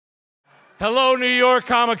Hello, New York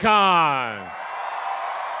Comic-Con.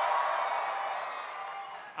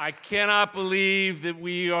 I cannot believe that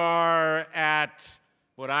we are at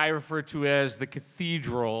what I refer to as the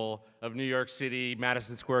cathedral of New York City,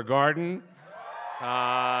 Madison Square Garden.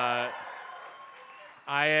 I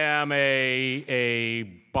am a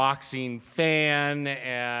boxing fan,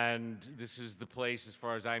 and this is the place, as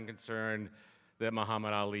far as I'm concerned, that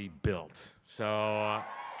Muhammad Ali built. So,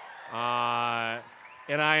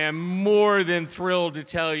 and I am more than thrilled to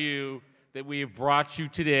tell you that we have brought you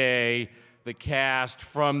today the cast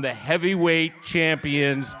from the heavyweight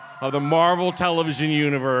champions of the Marvel television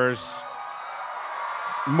universe,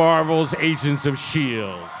 Marvel's Agents of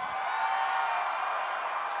S.H.I.E.L.D.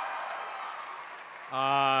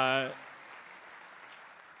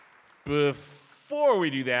 Before we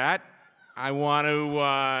do that, I want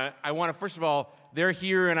to first of all, they're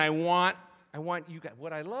here, and I want you guys.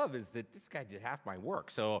 What I love is that this guy did half my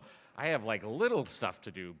work, so I have like little stuff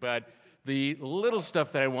to do. But the little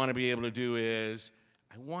stuff that I want to be able to do is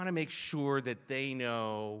I want to make sure that they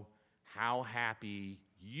know how happy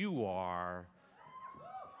you are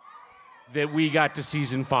that we got to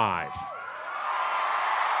season 5.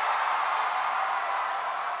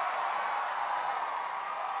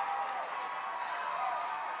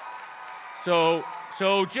 So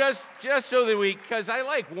just so that because I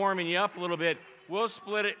like warming you up a little bit, we'll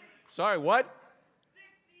split it. Sorry, what? 6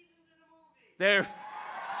 seasons in a movie. There.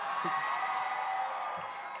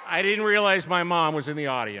 I didn't realize my mom was in the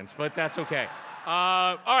audience, but that's okay.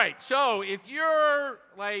 All right, so if you're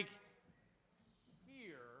like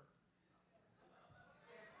here,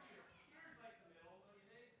 here's like the middle, don't you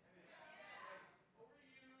think? Over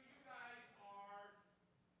you guys are,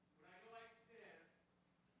 when I go like this,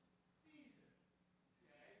 season.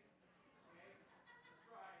 Okay? Let's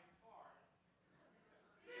try it hard.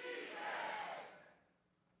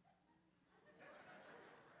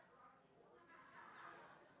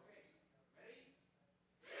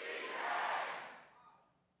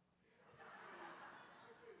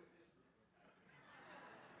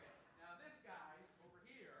 Now this guy's over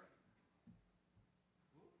here.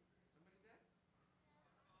 Who? Somebody said?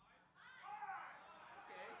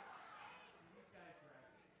 Okay. These guys are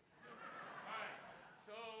happy. All right.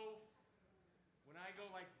 So when I go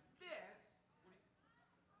like this, what do you...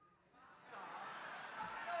 Stop.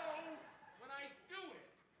 No, when I do it.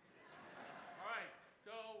 All right.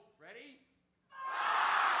 So ready? Okay.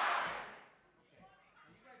 Now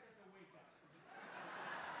you guys have to wake up.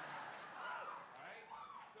 All right.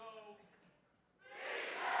 So.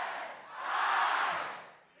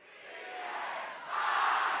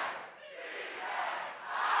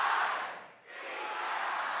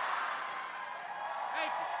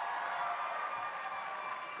 Thank you.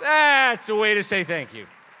 That's a way to say thank you.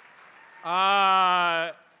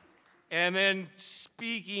 And then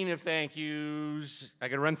speaking of thank yous, I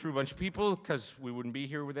got to run through a bunch of people because we wouldn't be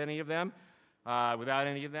here with any of them, without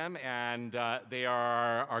any of them. And they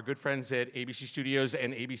are our good friends at ABC Studios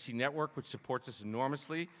and ABC Network, which supports us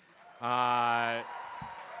enormously. And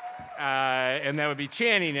that would be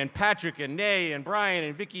Channing and Patrick and Nay and Brian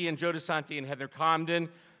and Vicky and Joe DeSanti and Heather Comden.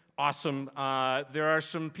 Awesome. There are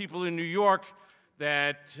some people in New York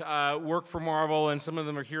that work for Marvel, and some of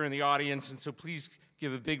them are here in the audience, and so please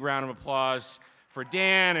give a big round of applause for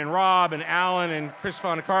Dan and Rob and Alan and Chris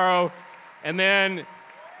Fonacaro, and then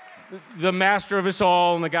the master of us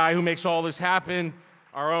all and the guy who makes all this happen,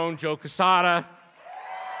 our own Joe Quesada.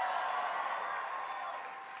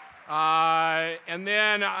 And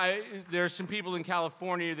then there's some people in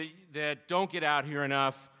California that don't get out here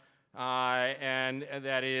enough, and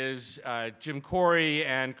that is Jim Corey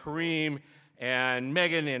and Kareem and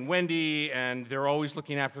Megan and Wendy, and they're always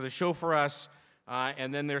looking after the show for us.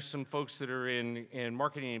 And then there's some folks that are in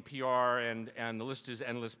marketing and PR, and the list is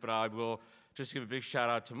endless, but I will just give a big shout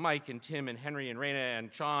out to Mike and Tim and Henry and Raina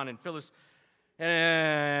and Sean and Phyllis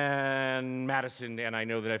and Madison, and I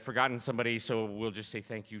know that I've forgotten somebody, so we'll just say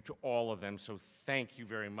thank you to all of them. So thank you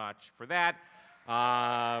very much for that.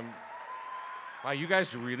 Wow, you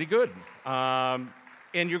guys are really good.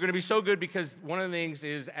 And you're going to be so good because one of the things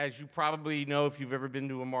is, as you probably know if you've ever been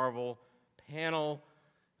to a Marvel panel,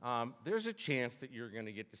 there's a chance that you're going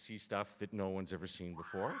to get to see stuff that no one's ever seen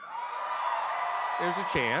before. There's a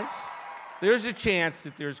chance. There's a chance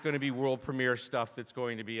that there's going to be world premiere stuff that's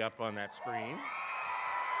going to be up on that screen.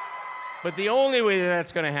 But the only way that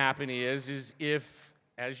that's going to happen is if,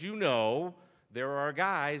 as you know, there are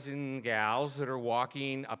guys and gals that are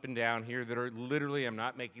walking up and down here that are literally, I'm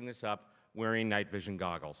not making this up, wearing night vision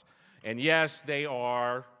goggles. And yes, they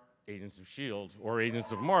are Agents of S.H.I.E.L.D. or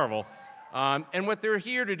Agents of Marvel, And what they're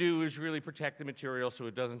here to do is really protect the material so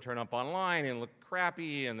it doesn't turn up online and look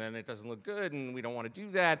crappy, and then it doesn't look good, and we don't want to do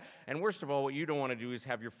that. And worst of all, what you don't want to do is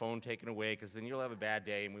have your phone taken away, because then you'll have a bad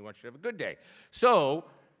day, and we want you to have a good day. So,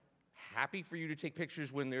 happy for you to take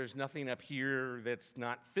pictures when there's nothing up here that's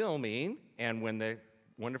not filming, and when the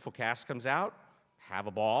wonderful cast comes out, have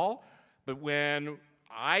a ball. But when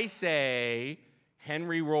I say,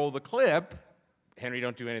 Henry, roll the clip, Henry,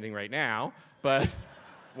 don't do anything right now, but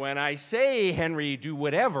when I say, Henry, do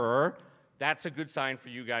whatever, that's a good sign for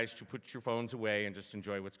you guys to put your phones away and just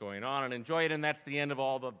enjoy what's going on and enjoy it, and that's the end of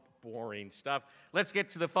all the boring stuff. Let's get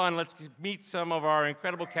to the fun. Let's meet some of our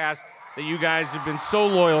incredible cast that you guys have been so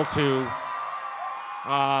loyal to.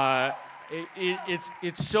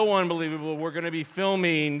 It's so unbelievable. We're going to be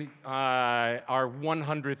filming our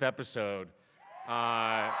 100th episode.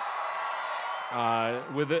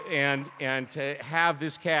 And to have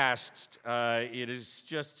this cast, it is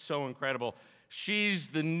just so incredible. She's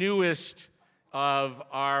the newest of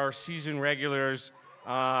our season regulars.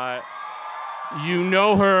 You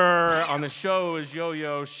know her on the show as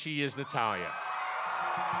Yo-Yo. She is Natalia.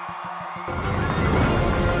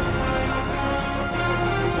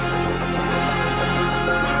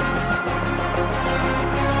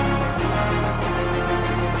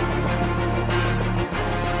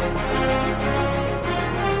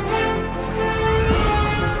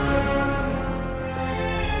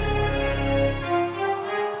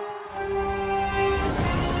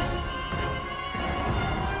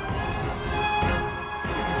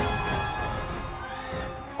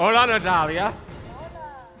 Hola, Natalia.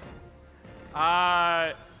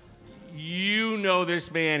 Hola. You know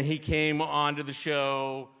this man. He came onto the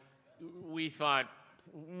show. We thought,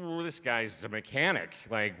 this guy's a mechanic.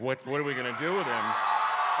 Like, what are we going to do with him?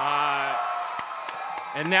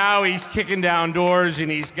 And now he's kicking down doors, and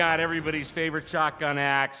he's got everybody's favorite shotgun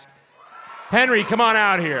axe. Henry, come on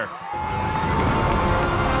out here.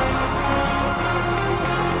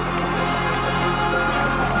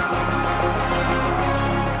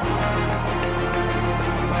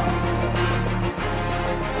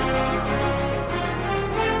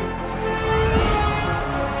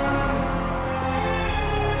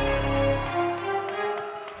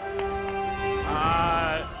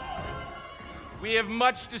 We have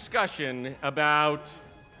much discussion about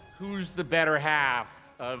who's the better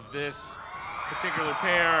half of this particular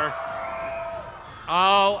pair.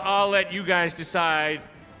 I'll let you guys decide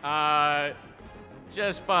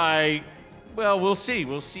just by, well, we'll see.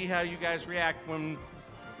 We'll see how you guys react when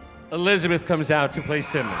Elizabeth comes out to play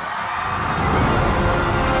Simmons.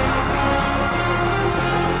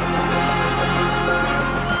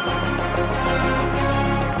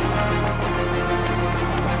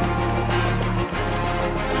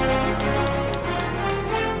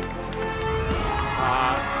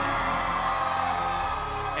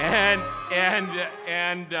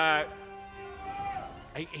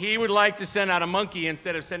 He would like to send out a monkey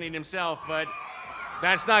instead of sending himself, but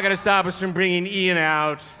that's not going to stop us from bringing Ian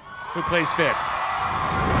out, who plays Fitz.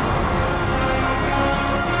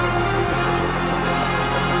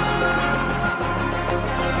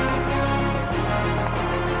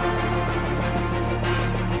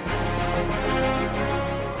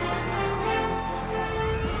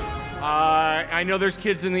 I know there's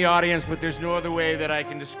kids in the audience, but there's no other way that I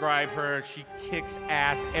can describe her. She kicks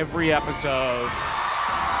ass every episode.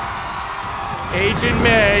 Agent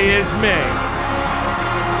May is May.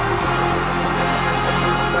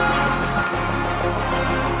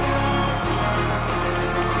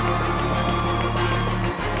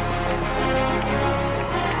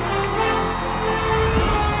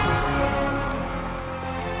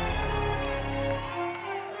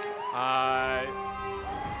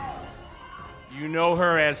 You know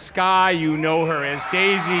her as Sky, you know her as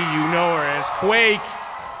Daisy, you know her as Quake,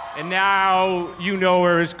 and now you know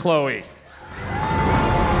her as Chloe.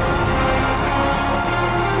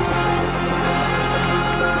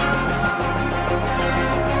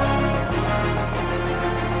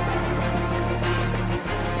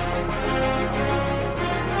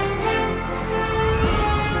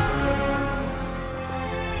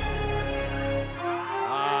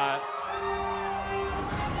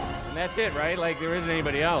 That's it, right? Like, there isn't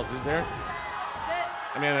anybody else, is there?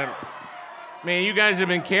 That's it. I mean, you guys have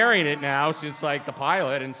been carrying it now since, like, the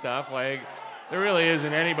pilot and stuff. Like, there really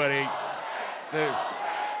isn't anybody.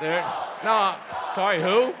 No, sorry,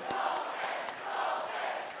 who?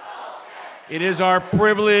 It is our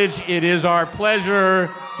privilege. It is our pleasure.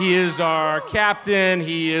 He is our captain.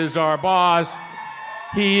 He is our boss.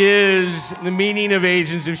 He is the meaning of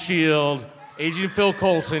Agents of S.H.I.E.L.D. Agent Phil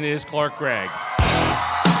Coulson is Clark Gregg.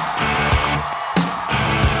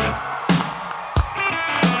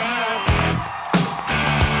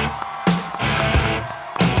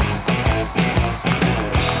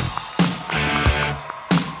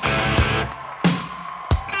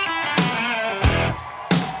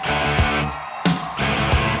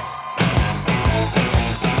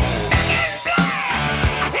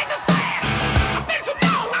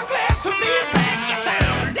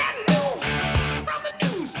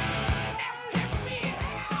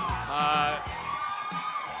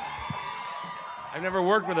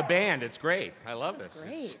 end. It's great. I love That's this.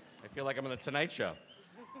 great. I feel like I'm on the Tonight Show.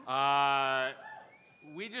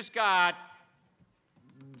 We just got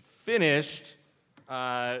finished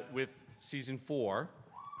with season 4,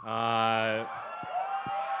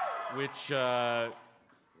 which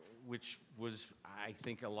was, I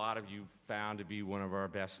think, a lot of you found to be one of our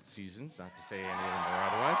best seasons, not to say any of them were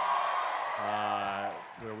otherwise,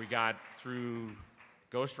 where we got through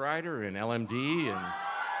Ghost Rider and LMD and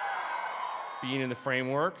being in the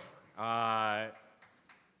framework.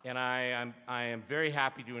 And I am very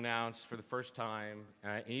happy to announce for the first time,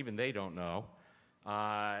 even they don't know,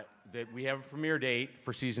 that we have a premiere date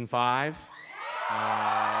for season 5.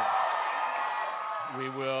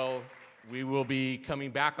 We will be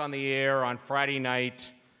coming back on the air on Friday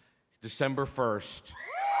night, December 1st,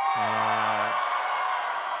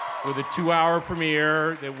 with a 2-hour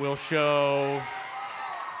premiere that will show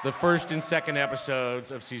the first and second episodes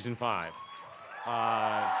of season 5.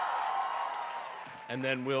 And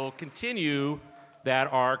then we'll continue that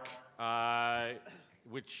arc,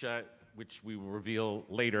 which we will reveal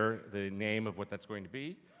later, the name of what that's going to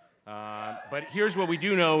be. But here's what we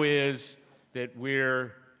do know is that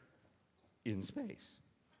we're in space.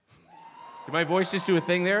 Did my voice just do a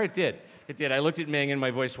thing there? It did. It did. I looked at Ming and my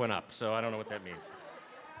voice went up, so I don't know what that means.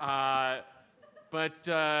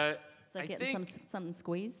 It's like getting something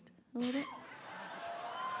squeezed a little bit.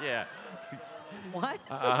 Yeah. What?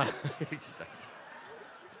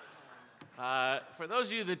 For those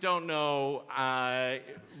of you that don't know,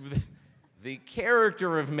 the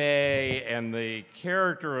character of May and the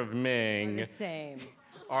character of Ming The same.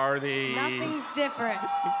 are the... Nothing's different.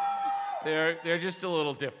 They're just a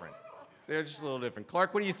little different. They're just a little different.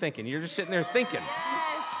 Clark, what are you thinking? You're just sitting there thinking.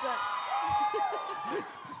 Yes.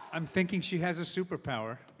 I'm thinking she has a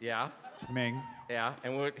superpower, Yeah, Ming. yeah.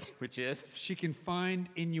 And which is? She can find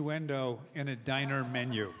innuendo in a diner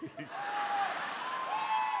menu.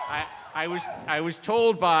 I was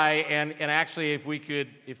told by and actually if we could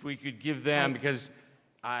give them, because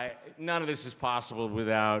none of this is possible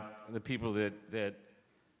without the people that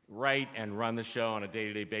write and run the show on a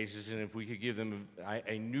day-to-day basis, and if we could give them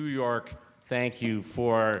a New York thank you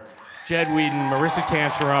for Jed Whedon, Marissa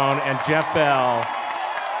Tancherone, and Jeff Bell,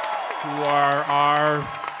 who are our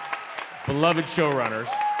beloved showrunners,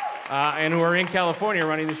 and who are in California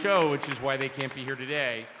running the show, which is why they can't be here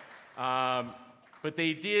today. But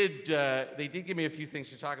they did give me a few things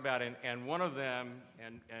to talk about, and one of them,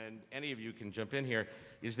 and any of you can jump in here,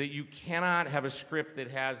 is that you cannot have a script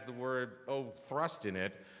that has the word thrust in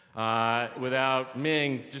it without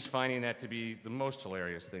Ming just finding that to be the most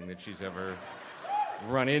hilarious thing that she's ever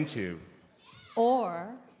run into. Or,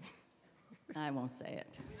 I won't say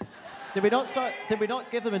it. Did we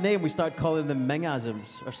not give them a name? We started calling them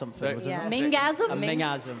Mingasms or something. Was it Yeah. not? Mingasms? A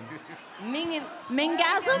Mingasm.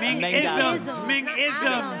 Mingasms? Ming-isms.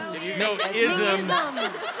 Ming-isms. If you know isms,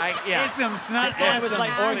 yeah. Isms, not It was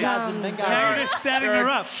like asms. orgasm, Now you're Mingasm. just setting There her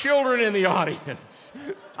are up. children in the audience.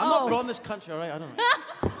 I'm not from this country, all right? I don't know.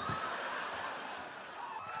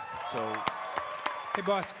 So, Hey,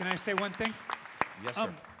 boss, can I say one thing? yes,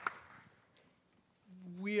 sir.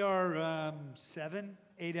 We are 7,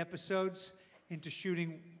 8 episodes into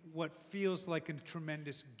shooting what feels like a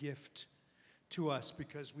tremendous gift to us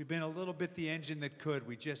because we've been a little bit the engine that could.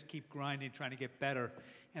 We just keep grinding, trying to get better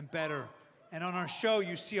and better. And on our show,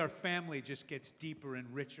 you see our family just gets deeper and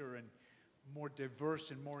richer and more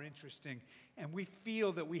diverse and more interesting. And we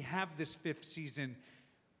feel that we have this 5th season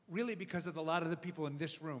really because of a lot of the people in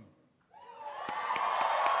this room.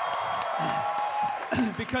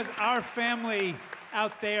 Because our family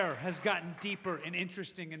out there has gotten deeper and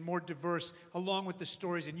interesting and more diverse along with the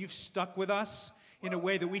stories, and you've stuck with us in a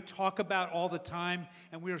way that we talk about all the time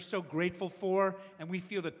and we are so grateful for, and we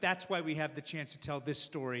feel that that's why we have the chance to tell this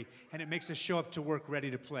story, and it makes us show up to work ready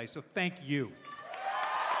to play. So thank you.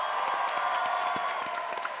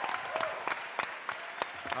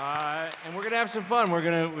 And we're gonna have some fun. We're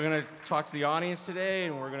gonna talk to the audience today,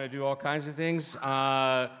 and we're gonna do all kinds of things.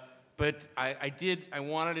 But I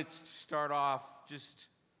wanted to start off just,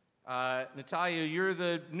 Natalia, you're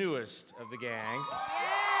the newest of the gang.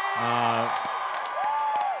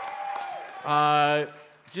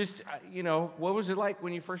 What was it like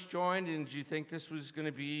when you first joined, and did you think this was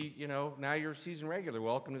gonna be, now you're a season regular.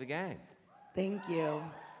 Welcome to the gang. Thank you.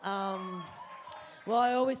 Well,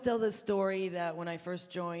 I always tell this story that when I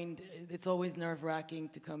first joined, it's always nerve-wracking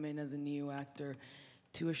to come in as a new actor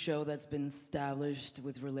to a show that's been established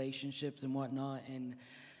with relationships and whatnot. And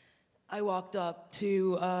I walked up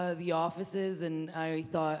to the offices and I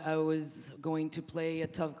thought I was going to play a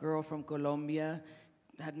tough girl from Colombia.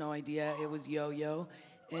 Had no idea it was Yo-Yo.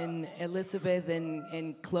 And Elizabeth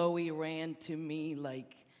and Chloe ran to me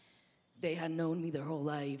like they had known me their whole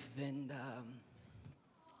life. And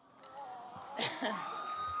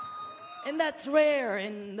that's rare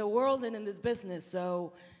in the world and in this business.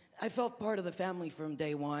 So I felt part of the family from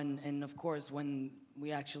day one. And of course, when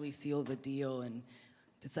we actually sealed the deal and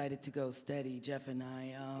decided to go steady, Jeff and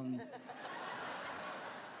I,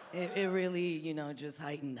 it really, you know, just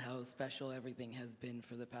heightened how special everything has been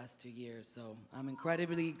for the past 2 years. So I'm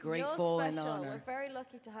incredibly grateful and You're special. honored. We're very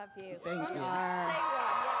lucky to have you. Thank you. Day one, yeah.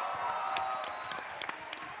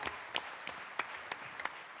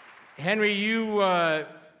 Henry, you,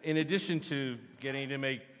 in addition to getting to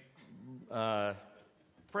make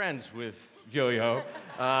friends with Yo-Yo,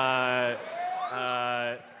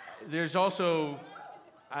 there's also,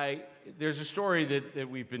 there's a story that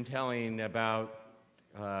we've been telling about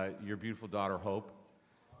your beautiful daughter, Hope,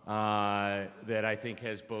 that I think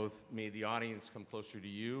has both made the audience come closer to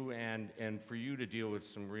you and for you to deal with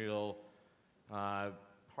some real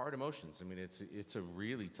hard emotions. I mean, it's a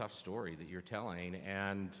really tough story that you're telling,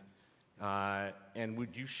 and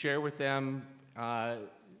would you share with them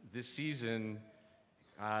this season,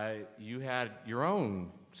 you had your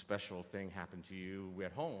own special thing happen to you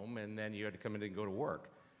at home, and then you had to come in and go to work.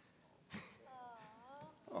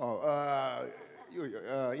 Yeah.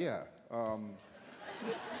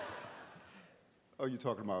 Oh, you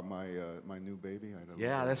talking about my my new baby?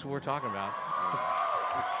 Yeah, that's what we're talking about.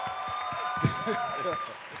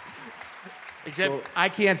 Except So- I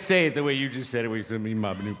can't say it the way you just said it. It's gonna be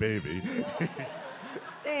my new baby.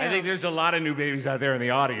 Damn. I think there's a lot of new babies out there in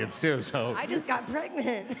the audience too. So I just got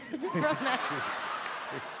pregnant from that.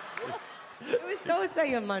 It was so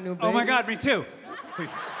exciting, my new baby. Oh my God, me too.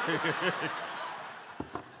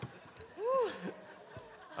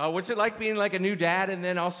 what's it like being like a new dad and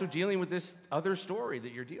then also dealing with this other story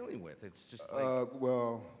that you're dealing with? It's just like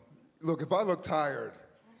Well, look, if I look tired,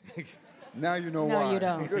 now you know No, why. you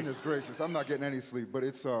don't. Goodness gracious, I'm not getting any sleep, but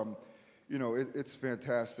it's you know, it's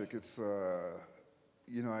fantastic. It's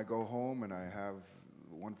you know, I go home and I have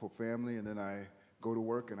a wonderful family, and then I go to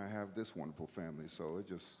work and I have this wonderful family. So it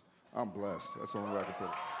just, I'm blessed. That's the only way I can put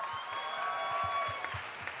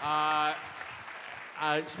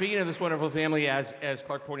it. speaking of this wonderful family, as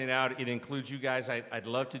Clark pointed out, it includes you guys. I'd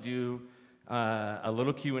love to do a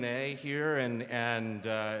little Q&A here, and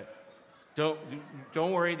don't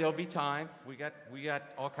worry, there'll be time. We got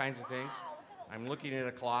all kinds of things. I'm looking at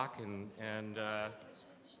a clock, and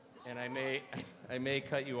I may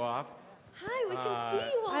cut you off. Hi, we can see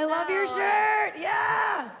you all I love your now. shirt.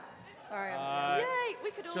 Yeah. Sorry. Yay, we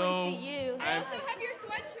could only see you. I also have your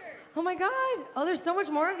sweatshirt. Oh my God. Oh, there's so much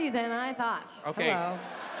more of you than I thought. Okay. Hello.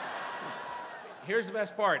 Here's the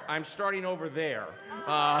best part. I'm starting over there.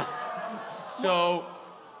 So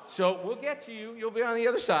we'll get to you. You'll be on the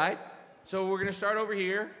other side. So we're going to start over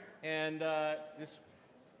here. And this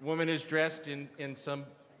woman is dressed in some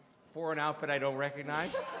foreign outfit I don't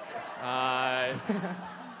recognize.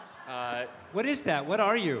 What is that? What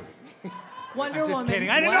are you? Wonder I'm just Woman. kidding.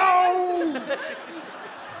 I don't know.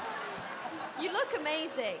 You look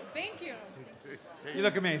amazing. Thank you. You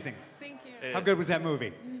look amazing. Thank you. How good was that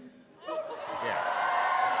movie?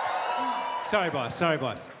 Yeah. Sorry, boss. Sorry,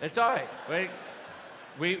 boss. It's all right.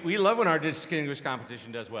 We love when our distinguished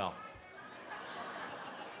competition does well.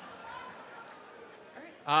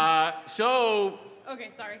 So, Okay,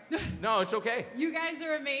 sorry. no, it's okay. You guys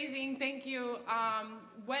are amazing. Thank you.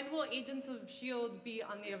 When will Agents of S.H.I.E.L.D. be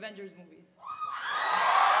on the Avengers movies?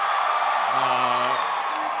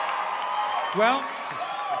 Well,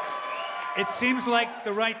 it seems like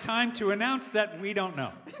the right time to announce that we don't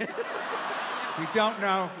know. We don't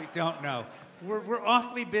know. We don't know. We're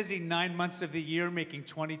awfully busy 9 months of the year making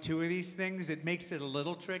 22 of these things. It makes it a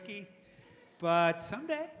little tricky. But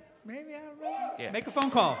someday, maybe, I don't know. Yeah. Make a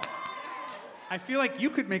phone call. I feel like you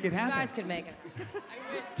could make it You happen. guys could make it.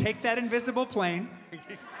 I wish. Take that invisible plane.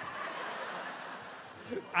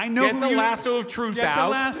 I know Get who the you... lasso of truth Get out.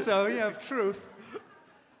 the lasso, yeah, of truth.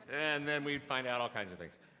 And then we'd find out all kinds of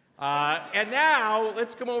things. And now,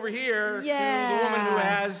 let's come over here to the woman who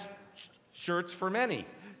has shirts for many.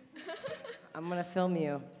 I'm going to film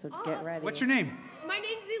you, so get ready. What's your name? My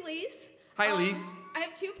name's Elise. Hi, Elise. I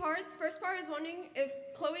have two parts. First part is wondering if,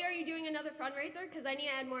 Chloe, are you doing another fundraiser? Because I need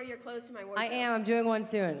to add more of your clothes to my wardrobe. I am. I'm doing one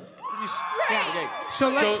soon. Okay. So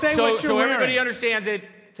let's say so, what you're so wearing. everybody understands it.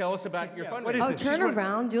 Tell us about your fundraiser. what is Oh, this? turn She's wearing-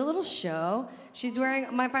 around, do a little show. She's wearing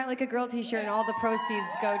my Fight Like a Girl t-shirt, and all the proceeds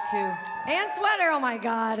go to... And sweater, oh my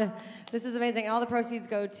God. This is amazing. And all the proceeds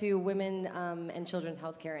go to women and children's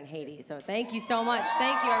health care in Haiti. So thank you so much.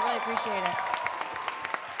 Thank you, I really appreciate it.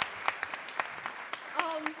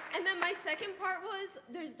 And then my second part was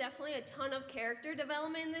there's definitely a ton of character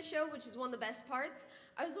development in this show, which is one of the best parts.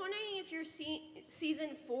 I was wondering if your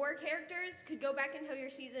season 4 characters could go back and tell your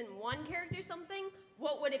season 1 character something.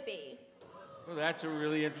 What would it be? Well, that's a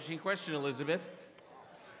really interesting question, Elizabeth.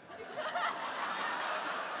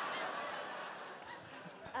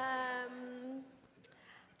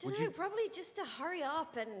 Don't know, probably just to hurry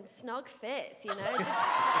up and snog Fitz, you know? Just like,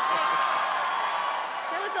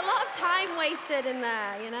 there was a lot of time wasted in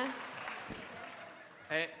there, you know?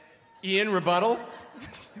 Ian, rebuttal?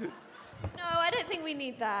 No, I don't think we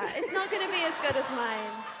need that. It's not going to be as good as mine.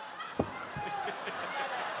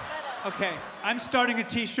 Okay, I'm starting a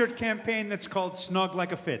T-shirt campaign that's called Snog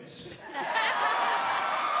Like a Fitz.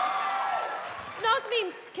 Snog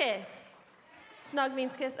means kiss. Snog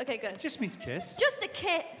means kiss? Okay, good. It just means kiss. Just a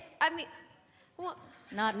kiss. I mean, what?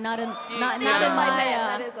 Not in my.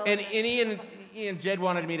 That is all And I meant. Ian Jed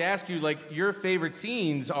wanted me to ask you, like, your favorite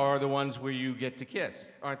scenes are the ones where you get to kiss,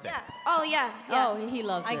 aren't they? Yeah. Oh, yeah. Yeah. Oh, he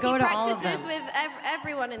loves it. I go He to all of practices them. with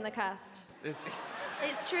everyone in the cast.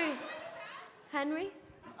 It's true. Henry?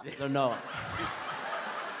 They're not.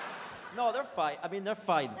 No, they're fine. I mean, they're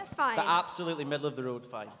fine. They're fine. They're absolutely middle of the road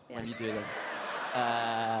fine when you do them.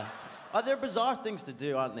 They're bizarre things to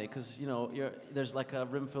do, aren't they? Because, you know, there's like a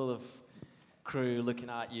room full of crew looking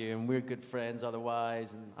at you, and we're good friends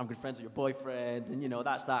otherwise, and I'm good friends with your boyfriend, and, you know,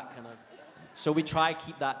 that's that kind of... So we try to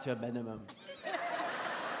keep that to a minimum.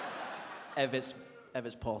 if it's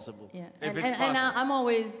possible. Yeah. If And, it's and possible. I'm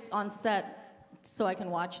always on set so I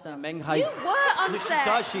can watch them. Ming You hides... were on No, set. She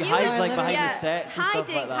does. She You hides, were like, behind yeah, the sets and stuff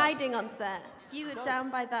like that. Hiding on set. You were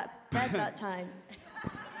down by that bed that time.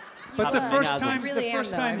 But the were. first I time, really the am,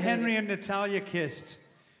 first though. time I really Henry and Natalia kissed,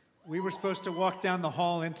 we were supposed to walk down the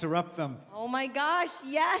hall and interrupt them. Oh my gosh,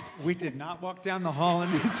 yes. We did not walk down the hall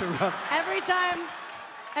and interrupt. Every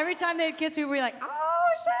time they'd kiss, we were like, oh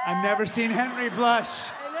shit. I've never seen Henry blush.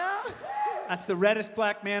 I know. That's the reddest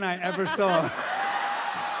black man I ever saw.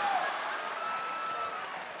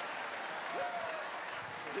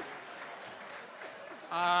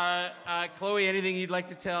 Chloe, anything you'd like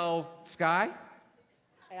to tell Sky?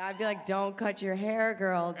 I'd be like, don't cut your hair,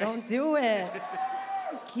 girl. Don't do it.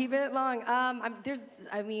 Keep it long.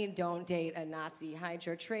 Don't date a Nazi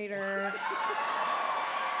Hydra traitor.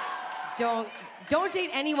 Don't date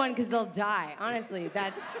anyone because they'll die. Honestly, we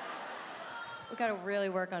gotta really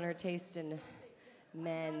work on her taste in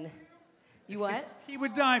men. You what? He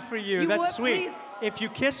would die for you. You That's would, sweet. please? If you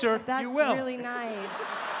kiss her, That's you will. really nice.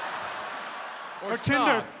 Or Her If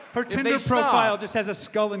Tinder they profile stopped. just has a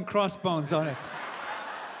skull and crossbones on it.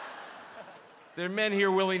 There are men here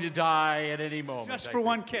willing to die at any moment. Just I for think.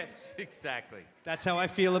 one kiss. Exactly. That's how I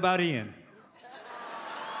feel about Ian.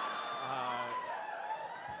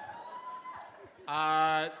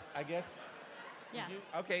 I guess. Yes.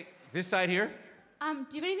 Okay, this side here. Do you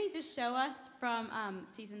have anything to show us from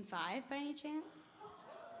season 5 by any chance?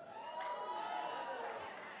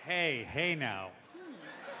 Hey now.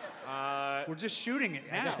 We're just shooting it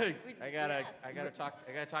now. I gotta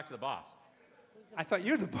talk to the boss. I thought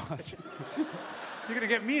you're the boss. You're gonna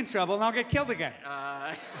get me in trouble and I'll get killed again.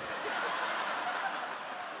 I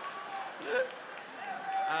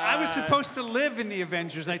was supposed to live in the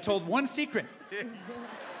Avengers. I told one secret.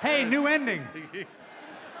 Hey, new ending.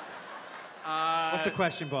 What's the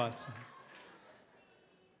question, boss?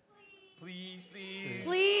 Please.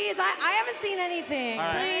 Please, I haven't seen anything. All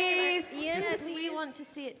right. Please, Ian, Yes, please. we want to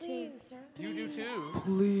see it too. You do too.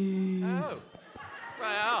 Please. Oh.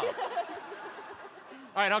 Well.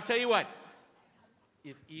 All right, I'll tell you what.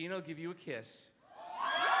 If Ian will give you a kiss.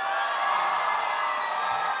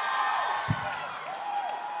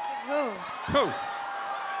 Who? Who?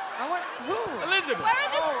 I want who? Elizabeth. Where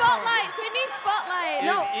are the spotlights? We need spotlights.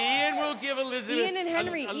 No. If Ian will give Elizabeth Ian and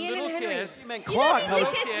Henry. a Ian little and Henry. kiss, You meant You don't Clark. need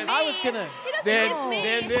to kiss me. I was gonna... He doesn't then, kiss me.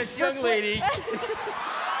 then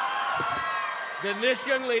this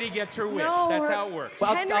young lady gets her wish. No, That's her- how it works.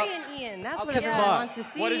 Well, Henry I'll- and Ian. That's I'll what kiss everyone Clark. wants to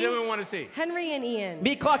see. What does everyone want to see? Henry and Ian.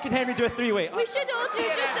 Me, Clark, and Henry do a three-way. We should all do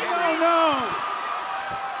just a Oh group. no!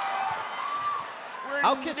 We're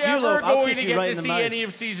I'll kiss you, never Loeb. I'll going kiss to you get right to in the see mouth. any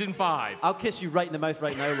of season 5. I'll kiss you right in the mouth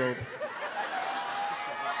right now, Loeb.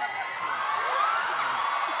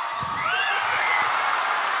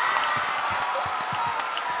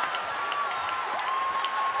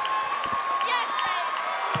 Yes,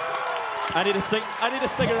 babe. I need a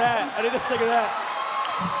cigarette. I need a cigarette.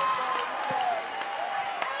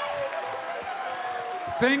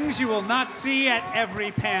 Things you will not see at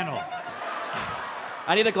every panel.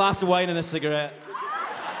 I need a glass of wine and a cigarette.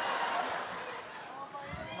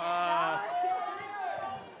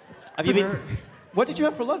 Have you been... What did you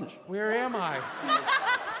have for lunch? Where am I?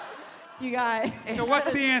 You guys. So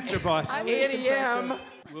what's the answer, boss? 8 a.m.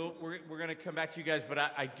 We're going to come back to you guys, but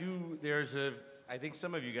I think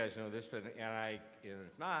some of you guys know this, but and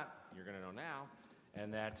if not, you're going to know now,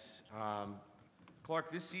 and that's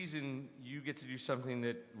Clark. This season, you get to do something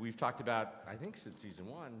that we've talked about, I think, since season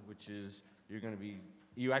 1, which is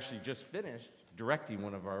you actually just finished directing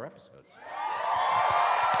one of our episodes,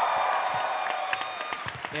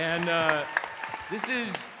 and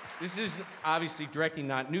This is obviously directing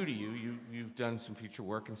not new to you. You've done some feature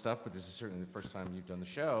work and stuff, but this is certainly the first time you've done the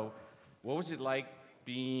show. What was it like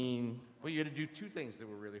being? Well, you had to do 2 things that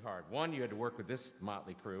were really hard. One, you had to work with this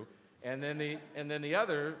motley crew, and then the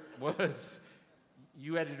other was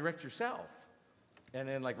you had to direct yourself, and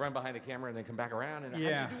then like run behind the camera and then come back around. And how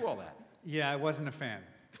did you do all that? Yeah, I wasn't a fan.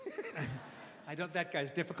 That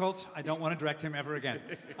guy's difficult. I don't want to direct him ever again.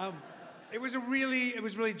 It was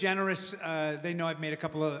really generous. They know I've made a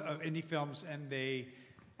couple of indie films, and they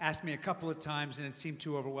asked me a couple of times, and it seemed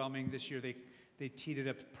too overwhelming. This year, they teed it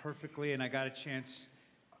up perfectly, and I got a chance.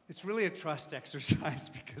 It's really a trust exercise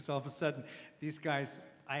because all of a sudden, these guys,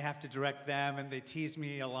 I have to direct them, and they tease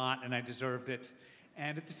me a lot, and I deserved it.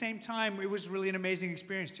 And at the same time, it was really an amazing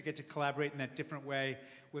experience to get to collaborate in that different way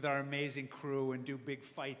with our amazing crew and do big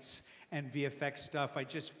fights and VFX stuff. I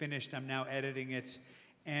just finished. I'm now editing it.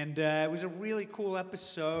 And it was a really cool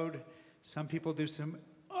episode. Some people do some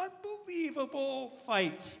unbelievable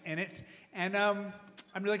fights in it. And I'm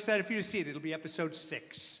really excited for you to see it. It'll be episode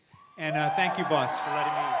 6. And thank you, boss, for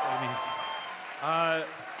letting me.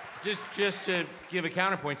 Just to give a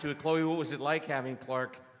counterpoint to it, Chloe, what was it like having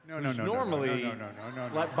Clark, who's normally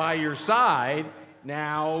by your side,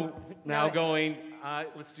 now going,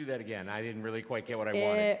 let's do that again. I didn't really quite get what I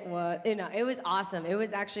wanted. It was awesome. It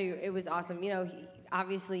was awesome.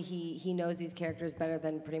 Obviously, he knows these characters better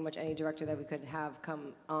than pretty much any director that we could have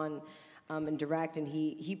come on and direct. And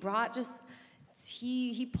he brought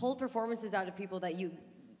he pulled performances out of people that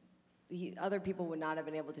other people would not have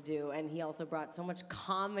been able to do. And he also brought so much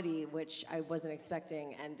comedy, which I wasn't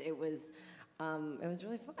expecting. And it was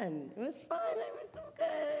really fun. It was fun. It was so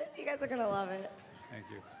good. You guys are gonna love it. Thank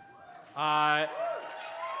you.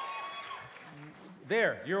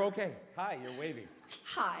 There, you're okay. Hi, you're waving.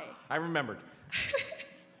 Hi. I remembered.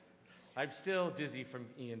 I'm still dizzy from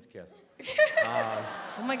Ian's kiss.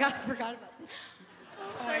 Oh my God, I forgot about that.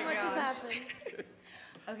 So much has happened.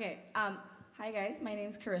 Okay, hi guys, my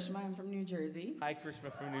name's Karishma, I'm from New Jersey. Hi,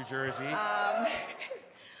 Karishma from New Jersey.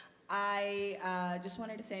 I just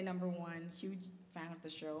wanted to say, number 1, huge fan of the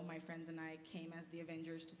show. My friends and I came as the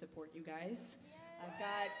Avengers to support you guys. I've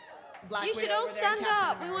got Black You Widow should all over there and stand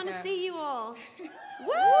Captain up. We want to America. see you all.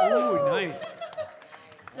 Ooh, nice.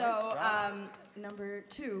 So, number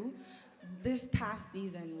 2, this past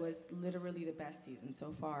season was literally the best season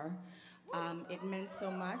so far. It meant so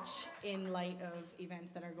much in light of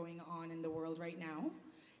events that are going on in the world right now.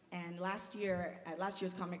 And last year, at last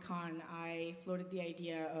year's Comic-Con, I floated the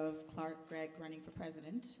idea of Clark Gregg running for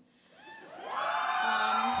president.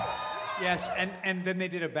 Yes, and then they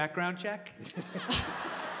did a background check.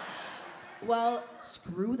 Well,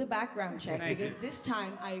 screw the background check, because this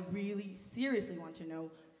time I really seriously want to know,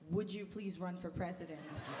 would you please run for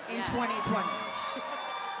president in 2020?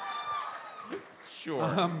 Sure.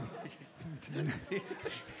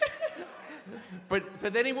 but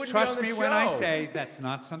then he wouldn't Trust be on the me show. when I say that's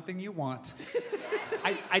not something you want.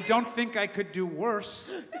 I don't think I could do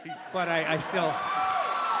worse, but I still...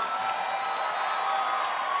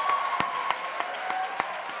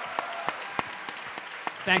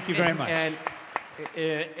 Thank you very much.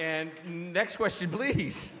 And next question,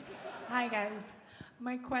 please. Hi, guys.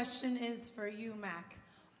 My question is for you, Mac.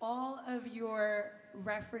 All of your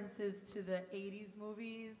references to the 80s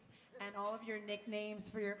movies and all of your nicknames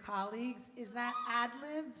for your colleagues, is that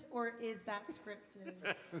ad-libbed or is that scripted?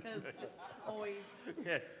 Because it's always...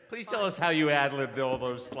 Yes. Please tell us how you ad-libbed all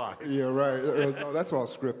those lines. Yeah, right. No, that's all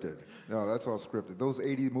scripted. No, that's all scripted. Those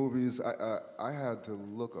 80 movies, I had to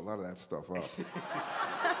look a lot of that stuff up.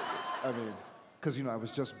 I mean, because, I was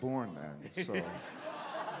just born then, so...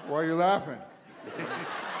 Why are you laughing?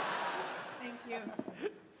 Thank you.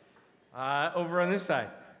 Over on this side.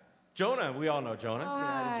 Jonah, we all know Jonah. Oh, Say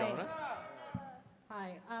hi hi. to Jonah.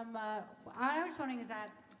 Hi. I was wondering is that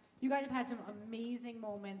you guys have had some amazing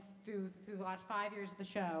moments through the last 5 years of the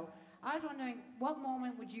show. I was wondering, what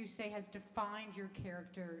moment would you say has defined your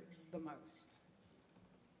character the most?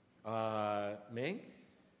 Ming?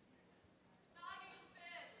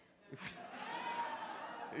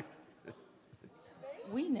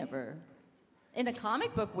 We never. In a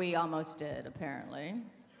comic book, we almost did, apparently.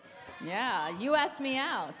 Yeah, you asked me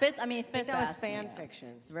out. Fitz I think Fitz that was asked me fan out.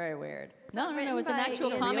 fiction. It's very weird. No, it was an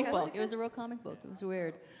actual comic book. It was a real comic book. It was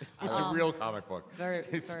weird. It's a real comic book. Very,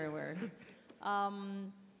 very weird.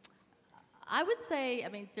 I would say,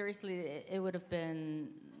 seriously, it would have been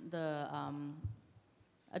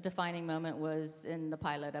a defining moment was in the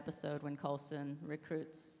pilot episode when Coulson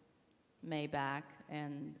recruits May back,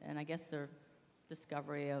 and I guess the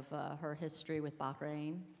discovery of her history with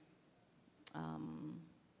Bahrain.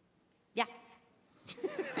 Yeah.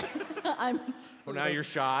 Well, now you're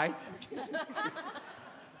shy.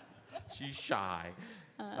 She's shy.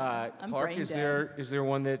 I'm Clark, brain is dead. there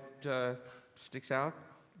one that sticks out?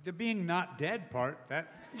 The being not dead part,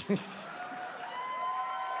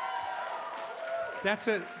 that's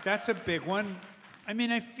a big one.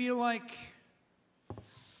 I feel like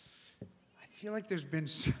there's been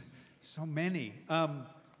so many.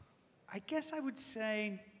 I guess I would say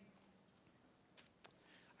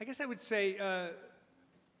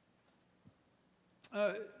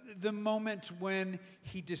the moment when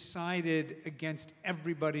he decided against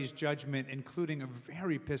everybody's judgment, including a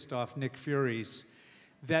very pissed off Nick Fury's,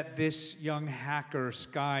 that this young hacker,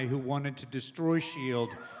 Sky, who wanted to destroy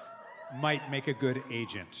S.H.I.E.L.D., might make a good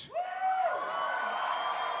agent.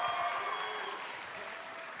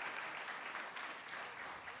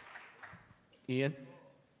 Ian?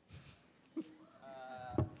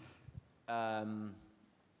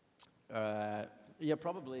 Yeah,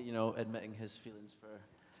 probably, admitting his feelings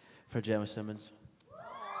for Gemma Simmons.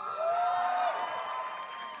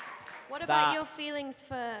 What about your feelings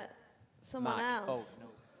for someone Mac. else? Oh, no.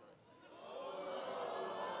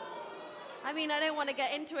 I don't want to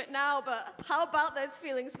get into it now, but how about those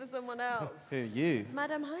feelings for someone else? Who, you?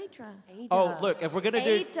 Madam Hydra. Ada. Oh, look, if we're gonna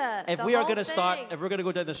Ada, if the we are whole gonna start, thing. if we're gonna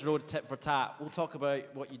go down this road tit for tat, we'll talk about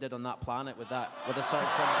what you did on that planet with a certain someone.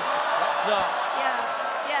 Let's not. Yeah.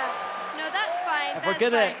 No, that's fine. If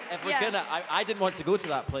we're gonna, I didn't want to go to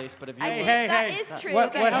that place, but if you, That is true. What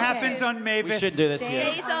Okay, happens on Mavis? we should do this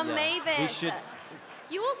here. Stays on Mavis. We should.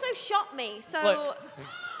 You also shot me, so Look,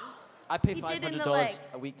 I pay You did in the $500 leg.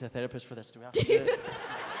 a week to a therapist for this. Do we have to do it? We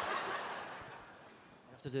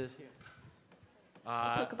have to do this here.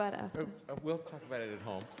 we'll talk about it after. We'll talk about it at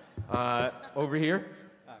home. Over here?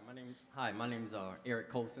 Hi, my name's Eric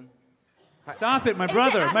Coulson. Stop it, my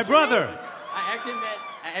brother, my brother. I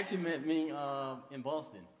actually met me in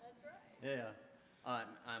Boston. That's right. Yeah.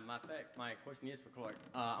 My question is for Clark.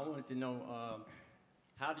 I wanted to know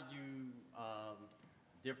how did you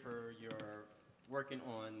differ your working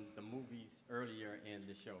on the movies earlier in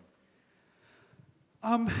the show?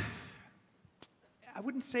 I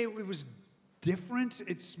wouldn't say it was different.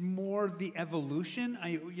 It's more the evolution.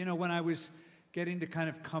 When I was getting to kind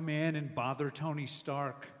of come in and bother Tony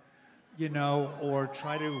Stark, or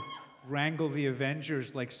try to wrangle the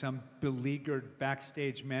Avengers like some beleaguered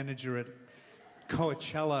backstage manager at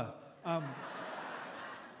Coachella.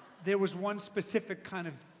 There was one specific kind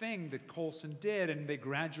of thing that Coulson did, and they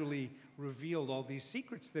gradually revealed all these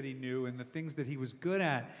secrets that he knew and the things that he was good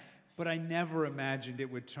at. But I never imagined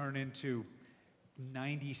it would turn into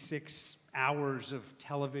 96 hours of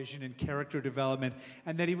television and character development,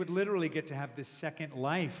 and that he would literally get to have this second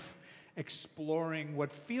life exploring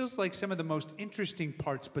what feels like some of the most interesting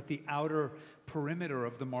parts, but the outer perimeter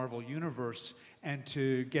of the Marvel Universe, and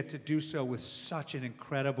to get to do so with such an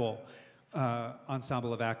incredible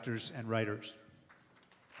ensemble of actors and writers.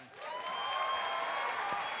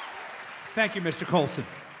 Thank you, Mr. Coulson.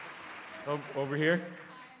 Over here? My name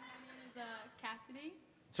is Cassidy.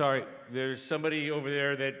 Sorry, there's somebody over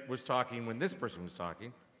there that was talking when this person was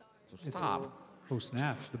talking. So stop. Oh,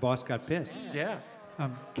 snap. The boss got pissed. Yeah.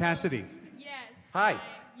 Cassidy. Yes. Hi.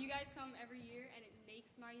 You guys come every year, and it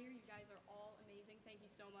makes my year. You guys are all amazing. Thank you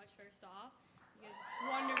so much, first off. You guys are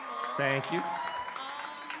wonderful. Thank you.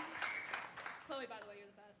 Chloe, by the way, you're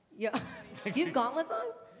the best. Yeah. Do you have gauntlets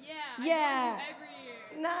on? Yeah. Yeah. I watch you every year.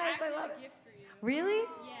 Nice, I love a it. gift for you. Really?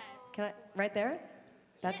 Yes. Can I? Right there?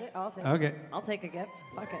 That's it? I'll take Okay. it. I'll take a gift.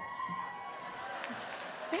 Fuck it.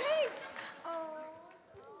 Thanks. Oh.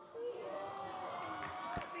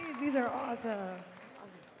 These are awesome.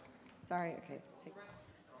 Sorry, okay. Take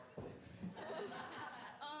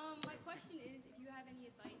My question is if you have any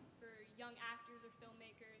advice for young actors or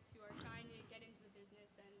filmmakers who are trying to get into the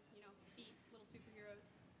business and, be little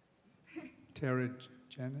superheroes. Terra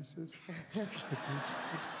Genesis.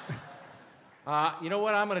 You know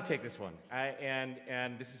what? I'm going to take this one.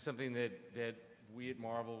 And this is something that we at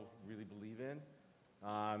Marvel really believe in,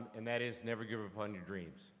 and that is never give up on your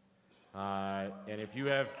dreams. And if you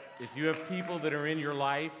have people that are in your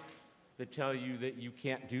life that tell you that you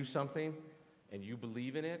can't do something, and you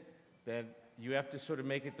believe in it, then you have to sort of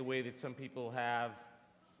make it the way that some people have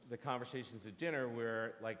the conversations at dinner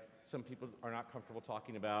where, like, some people are not comfortable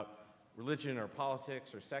talking about religion or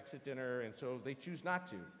politics or sex at dinner, and so they choose not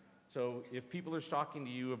to. So if people are talking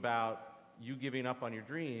to you about you giving up on your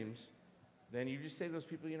dreams, then you just say to those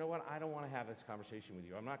people, you know what, I don't want to have this conversation with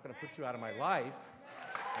you. I'm not going to put you out of my life,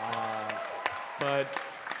 but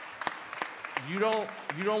you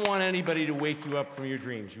don't want anybody to wake you up from your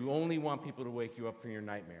dreams. You only want people to wake you up from your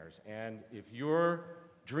nightmares. And if your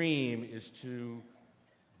dream is to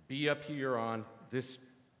be up here on this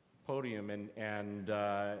podium and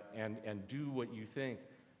do what you think,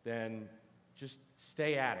 then just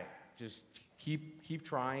stay at it. Just keep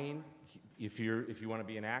trying. If you want to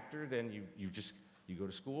be an actor, then you go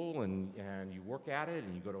to school and you work at it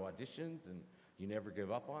and you go to auditions and you never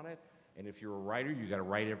give up on it. And if you're a writer, you got to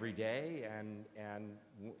write every day, and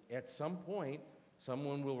at some point,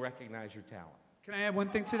 someone will recognize your talent. Can I add one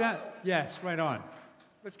thing to that? Yes, right on.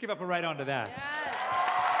 Let's give up a right on to that.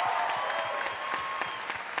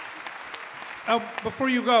 Yes. Before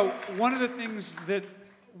you go, one of the things that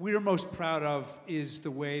we're most proud of is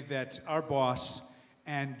the way that our boss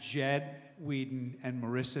and Jed Whedon and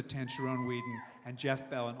Marissa Tancherone Whedon and Jeff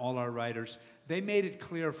Bell and all our writers, they made it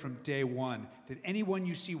clear from day one that anyone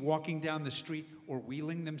you see walking down the street or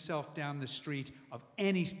wheeling themselves down the street of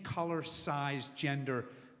any color, size, gender,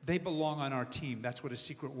 they belong on our team. That's what a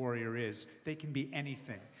secret warrior is. They can be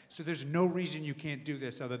anything. So there's no reason you can't do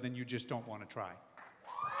this other than you just don't want to try.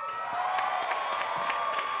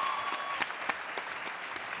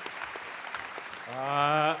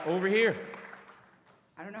 Over here.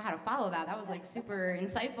 I don't know how to follow that. That was like super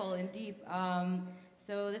insightful and deep.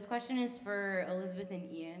 So this question is for Elizabeth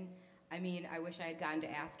and Ian. I mean, I wish I had gotten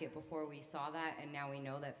to ask it before we saw that, and now we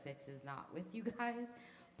know that Fitz is not with you guys.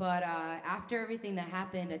 But after everything that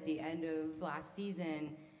happened at the end of last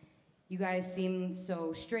season, you guys seem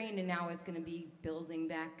so strained, and now it's going to be building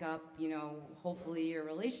back up, you know, hopefully your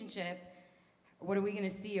relationship. What are we going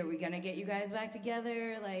to see? Are we going to get you guys back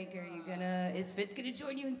together? Like, is Fitz going to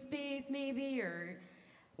join you in space, maybe? Or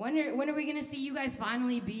when are we going to see you guys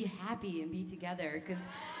finally be happy and be together? Because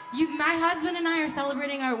my husband and I are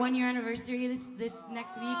celebrating our 1-year anniversary this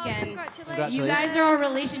next week, and congratulations. you guys are our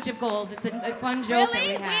relationship goals. It's a fun joke that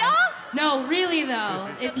we have. We are? No, really though.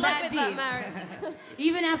 It's Good luck that with deep. that marriage.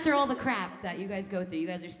 Even after all the crap that you guys go through, you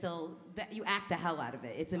guys are still, you act the hell out of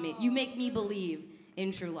it. It's amazing. You make me believe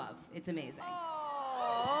in true love. It's amazing.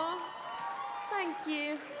 Aww. Thank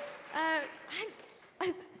you.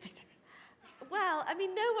 Well, I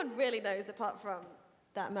mean, no one really knows apart from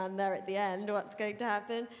that man there at the end what's going to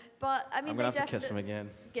happen. But I mean, I'm gonna have to kiss him again.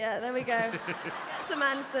 Yeah, there we go. Get some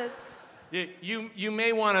answers. You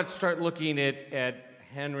may want to start looking at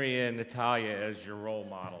Henry and Natalia as your role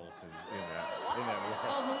models in that world.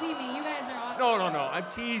 Oh, believe me, you guys are awesome. No.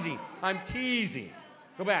 I'm teasing.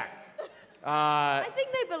 Go back. I think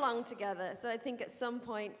they belong together. So I think at some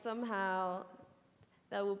point, somehow,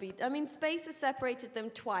 there will be. I mean, space has separated them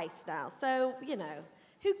twice now. So, you know,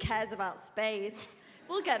 who cares about space?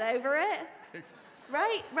 We'll get over it.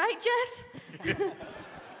 Right, Jeff?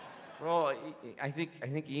 Well, I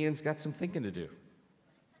think Ian's got some thinking to do.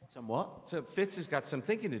 Some what? So Fitz has got some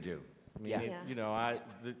thinking to do. I mean, Yeah. you know,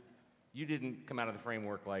 you didn't come out of the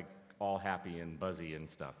framework like all happy and buzzy and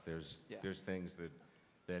stuff. There's things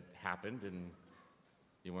that happened, and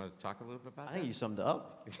you want to talk a little bit about that? I think you summed it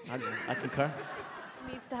up. I concur.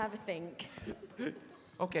 He needs to have a think.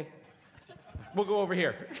 Okay. We'll go over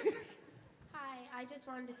here. Hi, I just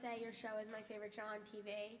wanted to say your show is my favorite show on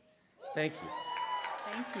TV. Thank you.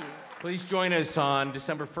 Thank you. Please join us on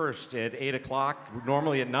December 1st at 8 o'clock,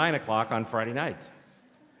 normally at 9 o'clock on Friday nights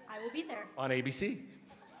I will be there. on ABC.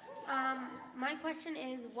 My question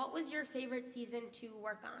is, what was your favorite season to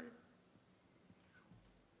work on?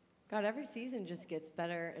 God, every season just gets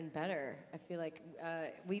better and better. I feel like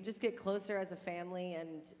we just get closer as a family,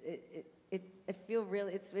 and I feel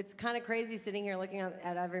really, it's kind of crazy sitting here looking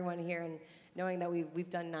at everyone here and knowing that we've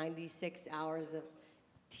done 96 hours of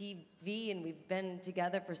TV and we've been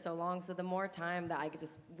together for so long. So the more time that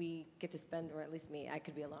we get to spend, or at least me, I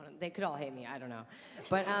could be alone. They could all hate me, I don't know.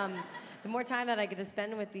 But the more time that I get to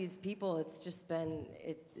spend with these people, it's just been,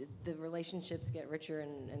 the relationships get richer,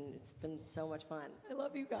 and it's been so much fun. I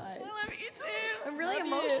love you guys. I love you too. I'm really Love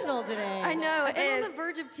you. emotional today. I know, I've been it on is. the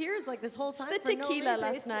verge of tears like this whole time. It's the for no tequila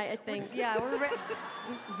reason. last night, I think. Yeah, we're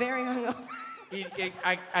very hungover.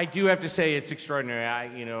 I do have to say it's extraordinary. I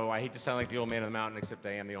hate to sound like the old man of the mountain, except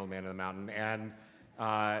I am the old man of the mountain. And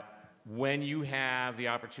when you have the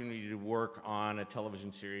opportunity to work on a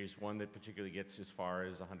television series, one that particularly gets as far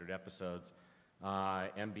as 100 episodes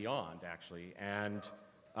and beyond, actually, and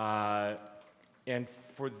and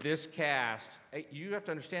for this cast, you have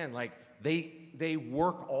to understand, like, they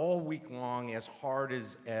work all week long as hard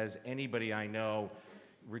as anybody I know,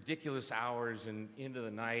 ridiculous hours and into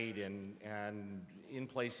the night and in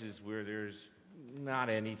places where there's not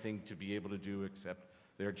anything to be able to do except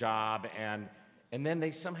their job, and then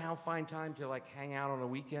they somehow find time to like hang out on the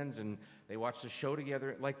weekends and they watch the show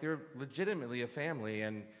together. Like they're legitimately a family,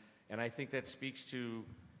 and I think that speaks to.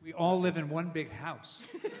 We all live in one big house.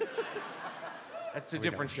 That's a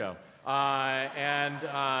different show, but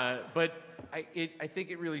I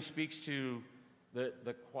think it really speaks to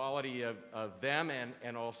the quality of them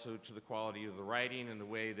and also to the quality of the writing and the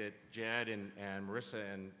way that Jed and Marissa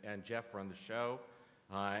and Jeff run the show,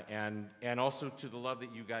 and also to the love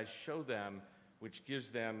that you guys show them, which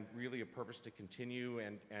gives them really a purpose to continue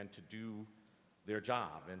and to do their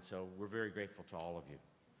job. And so we're very grateful to all of you.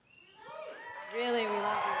 Really, we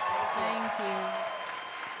love you. Thank you.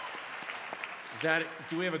 Is that,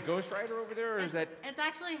 do we have a ghostwriter over there, or is that? It's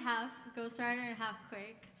actually half ghostwriter and half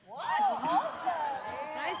Quake. What? Awesome.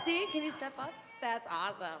 Can I see? Can you step up? That's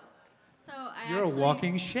awesome. So You're a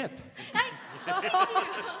walking ship.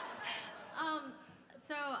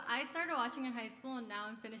 So I started watching in high school, and now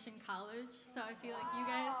I'm finishing college. So I feel like you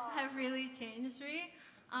guys have really changed me.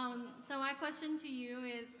 So my question to you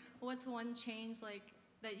is, what's one change like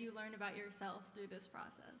that you learned about yourself through this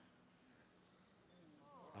process?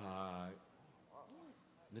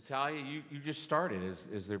 Natalia, you just started.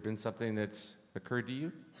 Has there been something that's occurred to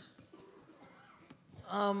you?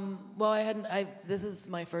 Well, this is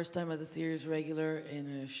my first time as a series regular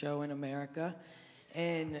in a show in America,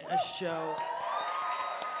 and a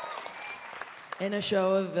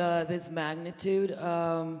show of this magnitude.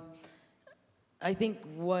 I think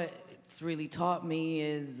what it's really taught me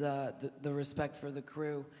is the respect for the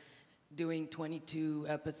crew. Doing 22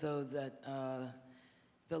 episodes at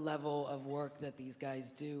the level of work that these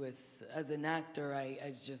guys do, as an actor,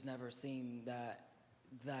 I've just never seen that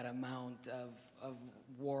amount of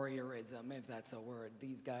warriorism, if that's a word.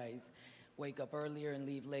 These guys wake up earlier and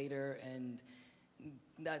leave later, and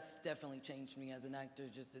that's definitely changed me as an actor.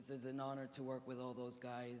 Just it's an honor to work with all those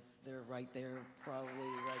guys. They're right there probably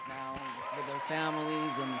right now with their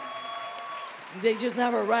families, and they just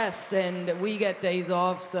never rest, and we get days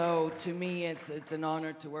off. So to me, it's an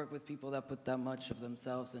honor to work with people that put that much of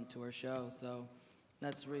themselves into our show. So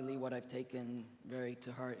that's really what I've taken very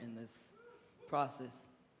to heart in this process.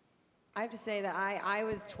 I have to say that I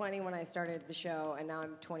was 20 when I started the show, and now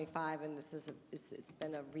I'm 25, and it's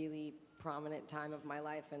been a really prominent time of my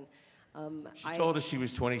life. And She told us she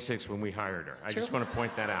was 26 when we hired her. I just want to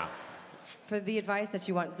point that out. For the advice that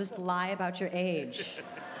you want, just lie about your age.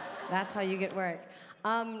 That's how you get work.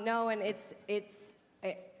 No, and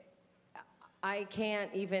I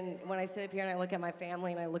can't even, when I sit up here and I look at my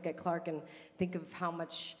family and I look at Clark and think of how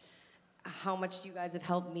much you guys have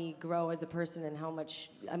helped me grow as a person, and how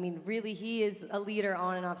much, I mean, really, he is a leader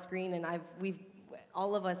on and off screen, and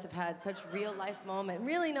all of us have had such real life moments.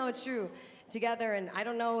 Really, no, it's true, together, and I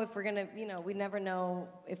don't know if we're gonna, we never know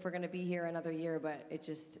if we're gonna be here another year, but I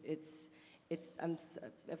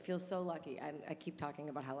feel so lucky. I keep talking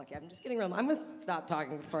about how lucky. I'm just getting real. I'm gonna stop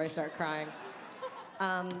talking before I start crying.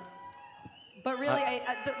 But really,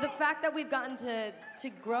 the fact that we've gotten to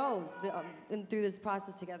grow through this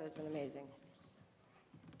process together has been amazing.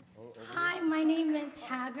 Hi, my name is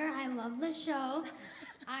Hagar. I love the show.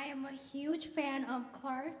 I am a huge fan of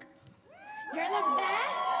Clark. You're the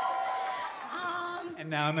best. And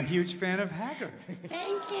now I'm a huge fan of Hagar.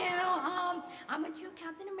 Thank you. I'm a true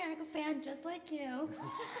Captain America fan, just like you.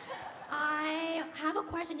 I have a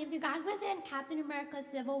question. If you guys was in Captain America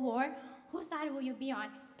Civil War, whose side will you be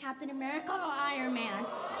on? Captain America or Iron Man?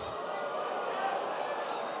 That's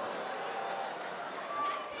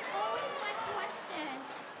always my question.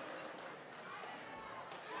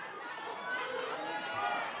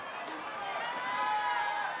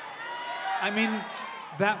 I mean,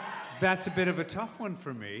 that's a bit of a tough one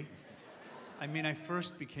for me. I mean, I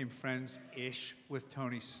first became friends-ish with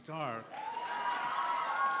Tony Stark.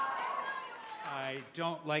 I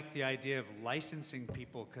don't like the idea of licensing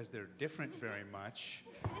people because they're different very much.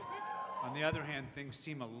 On the other hand, things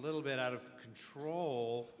seem a little bit out of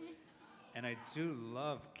control, and I do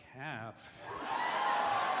love Cap.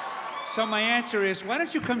 So my answer is, why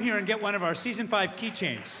don't you come here and get one of our Season 5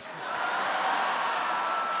 keychains?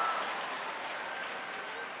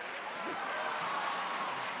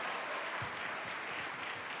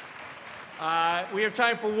 We have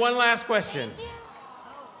time for one last question.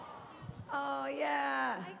 Oh,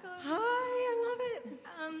 yeah. Hi, I love it.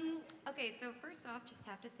 Okay, Okay, so first off, just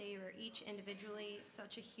have to say you're each individually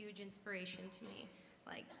such a huge inspiration to me,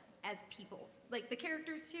 like, as people. Like, the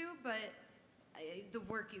characters too, but the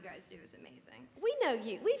work you guys do is amazing. We know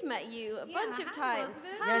you. We've met you a bunch of times.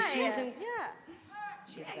 Elizabeth. Yeah, Hi.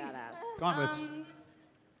 she's a badass. Gauntlets.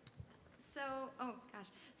 Oh gosh.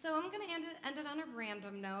 So I'm gonna end it on a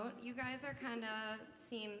random note. You guys are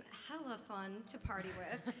seem hella fun to party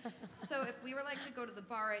with. So if we were like to go to the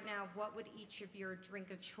bar right now, what would each of your drink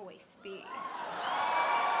of choice be?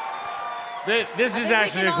 This is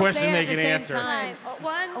actually a question they can answer.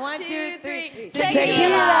 One, two, three.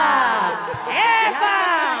 Tequila!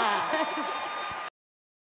 Tequila!